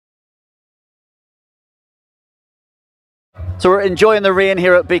So we're enjoying the rain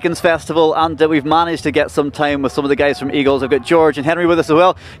here at Beacons Festival, and we've managed to get some time with some of the guys from Eagulls. I've got George and Henry with us as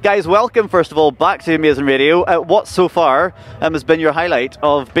well. Guys, welcome first of all back to Amazing Radio. What so far has been your highlight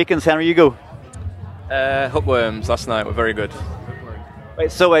of Beacons? Henry, you go. Hookworms last night were very good.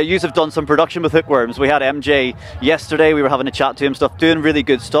 Right, so you have done some production with Hookworms. We had MJ yesterday, we were having a chat to him, doing really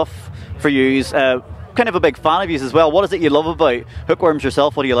good stuff for you. Kind of a big fan of you as well. What is it you love about Hookworms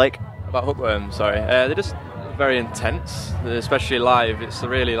yourself? What do you like? About Hookworms, sorry. They're just very intense, especially live. It's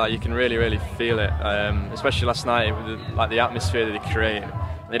really like you can really feel it. Especially last night with the atmosphere that they create.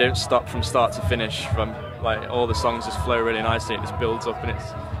 They don't stop from start to finish. From like all the songs just flow really nicely. It just builds up,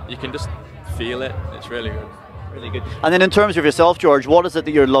 and you can just feel it. It's really good. Really good. And then in terms of yourself, George, what is it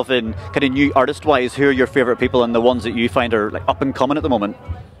that you're loving, kind of new artist-wise? Who are your favourite people and the ones that you find are like up and coming at the moment?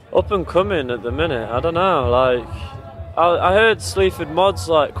 Up and coming at the minute, I don't know. Like I heard Sleaford Mods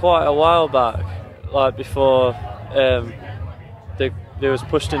like quite a while back, like before they was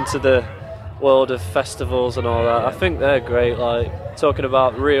pushed into the world of festivals and all that. I think they're great, like talking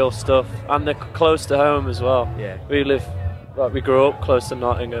about real stuff, and they're close to home as well. Yeah. We grew up close to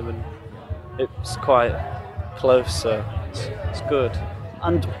Nottingham, and it's quite close, so it's good.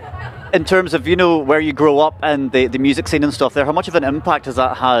 And in terms of, you know, where you grow up and the music scene and stuff there, how much of an impact has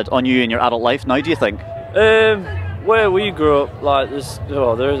that had on you in your adult life now, do you think? Where we grew up, like there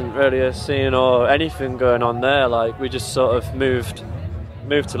isn't really a scene or anything going on there. Like we just sort of moved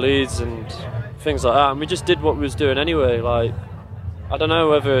to Leeds and things like that, and we just did what we was doing anyway. Like I don't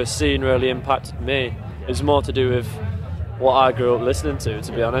know whether a scene really impacted me. It's more to do with what I grew up listening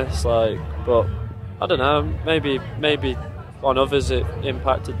to be honest. Like, but I don't know. Maybe on others it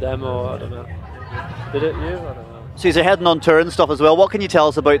impacted them, or I don't know. Did it you? I don't know. So you're heading on tour and stuff as well. What can you tell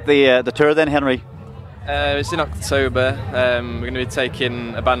us about the tour then, Henry? It's in October. We're going to be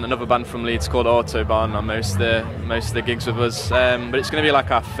taking another band from Leeds called Autobahn on most of the gigs with us. But it's going to be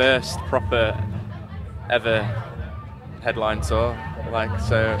like our first proper ever headline tour. Like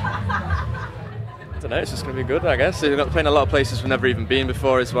so, I don't know. It's just going to be good, I guess. We're playing a lot of places we've never even been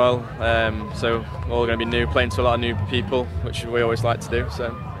before as well. So we're all going to be new, playing to a lot of new people, which we always like to do. So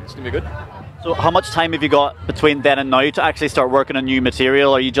it's going to be good. So how much time have you got between then and now to actually start working on new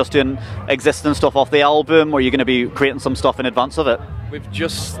material? Are you just doing existing stuff off the album, or are you going to be creating some stuff in advance of it? We've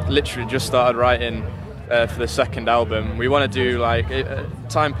literally just started writing for the second album. We want to do, like,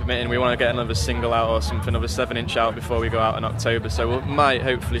 time permitting, we want to get another single out or something, another 7-inch out before we go out in October. So we might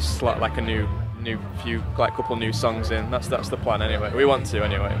hopefully slot like a couple new songs in. That's the plan anyway. We want to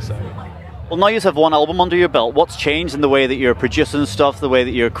anyway. So. Well, now you have one album under your belt. What's changed in the way that you're producing stuff, the way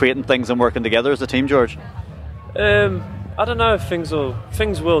that you're creating things and working together as a team, George? I don't know if things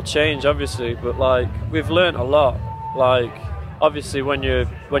will change, obviously, but like we've learnt a lot. Like obviously, when you're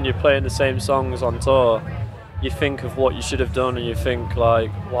playing the same songs on tour, you think of what you should have done, and you think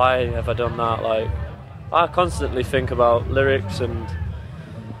like, why have I done that? Like I constantly think about lyrics and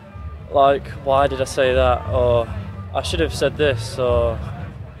like, why did I say that? Or I should have said this, or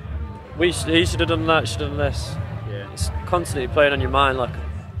he should have done that, should have done this. Yeah. It's constantly playing on your mind like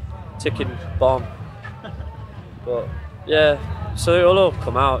a ticking bomb. But yeah, so it'll all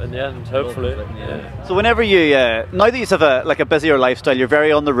come out in the end, hopefully. Yeah. So whenever you, now that you have a busier lifestyle, you're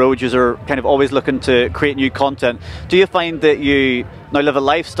very on the road, you're kind of always looking to create new content, do you find that you now live a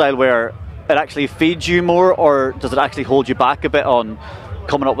lifestyle where it actually feeds you more, or does it actually hold you back a bit on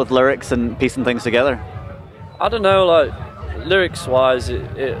coming up with lyrics and piecing things together? I don't know, like lyrics wise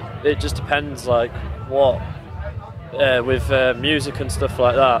it just depends, like what with music and stuff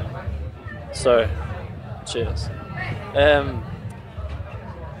like that. So cheers.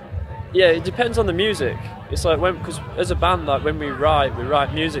 Yeah, it depends on the music. It's like because as a band, like when we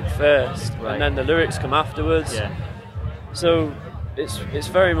write music first, right, and then the lyrics come afterwards. Yeah. So it's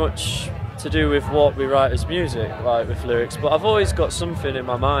very much to do with what we write as music, like with lyrics. But I've always got something in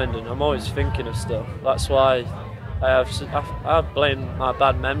my mind, and I'm always thinking of stuff. That's why I blame my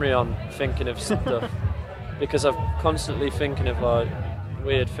bad memory on thinking of stuff, because I'm constantly thinking of like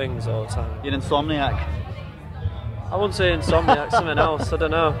weird things all the time. You're an insomniac. I wouldn't say insomniac, something else, I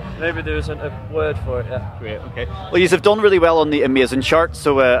don't know. Maybe there isn't a word for it yet. Great, okay. Well, you have done really well on the Amazing chart,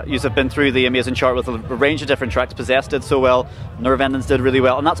 so you have been through the Amazing chart with a range of different tracks. Possessed did so well, Nerve Endings did really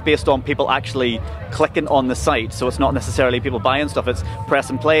well, and that's based on people actually clicking on the site, so it's not necessarily people buying stuff, it's press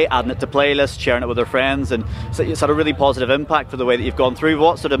and play, adding it to playlists, sharing it with their friends, and so it's had a really positive impact for the way that you've gone through.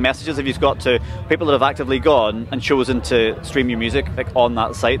 What sort of messages have you got to people that have actively gone and chosen to stream your music on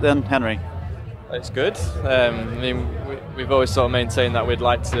that site then, Henry? It's good. I mean, we've always sort of maintained that we'd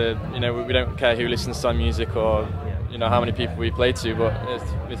like to, you know, we don't care who listens to our music or you know, how many people we play to, but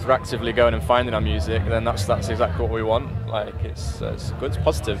if we're actively going and finding our music, then that's exactly what we want. Like it's good, it's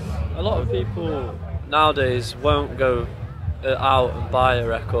positive. A lot of people nowadays won't go out and buy a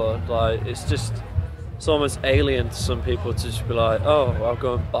record. Like it's almost alien to some people to just be like, oh, I'll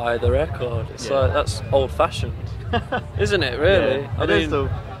go and buy the record. It's like, that's old-fashioned, isn't it? Really? Yeah, it is though.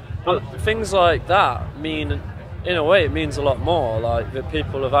 But things like that mean, in a way, it means a lot more. Like that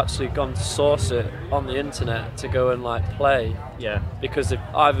people have actually gone to source it on the internet to go and like play. Yeah. Because they've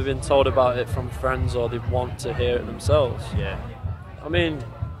either been told about it from friends or they want to hear it themselves. Yeah. I mean,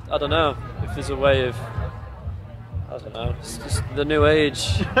 I don't know if there's a way of, I don't know, it's just the new age.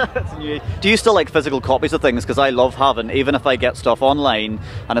 Do you still like physical copies of things? Because I love having, even if I get stuff online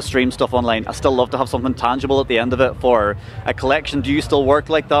and I stream stuff online, I still love to have something tangible at the end of it for a collection. Do you still work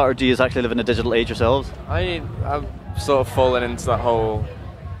like that, or do you actually live in a digital age yourselves? I've sort of fallen into that whole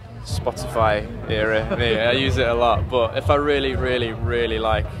Spotify era. I use it a lot, but if I really, really, really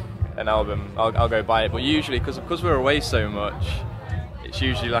like an album, I'll go buy it. But usually, because we're away so much, it's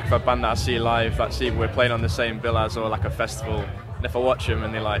usually like if a band that I see live, that's either we're playing on the same bill as or like a festival, and if I watch them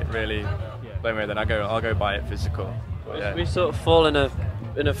and they like really blow me, then I'll go buy it physical. But, yeah. We sort of fall in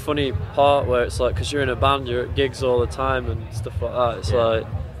a funny part where it's like, because you're in a band, you're at gigs all the time and stuff like that. It's like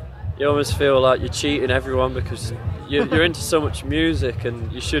you almost feel like you're cheating everyone because you're into so much music and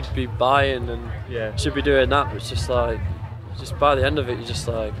you should be buying and should be doing that, but it's just like, just by the end of it, you're just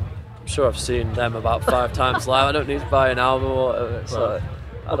like, I'm sure I've seen them about 5 times live. I don't need to buy an album or whatever. It's like,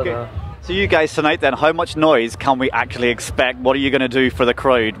 I don't know. So you guys tonight then, how much noise can we actually expect? What are you going to do for the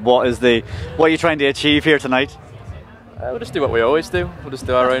crowd? What are you trying to achieve here tonight? We'll just do what we always do. We'll just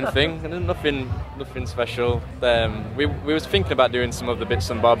do our own thing, and nothing special. We was thinking about doing some of the bits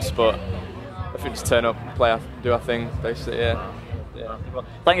and bobs, but I think just turn up, do our thing, basically. Yeah. Well,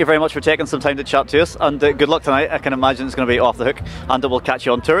 thank you very much for taking some time to chat to us, and good luck tonight. I can imagine it's going to be off the hook, and we'll catch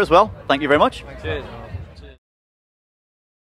you on tour as well. Thank you very much. Cheers.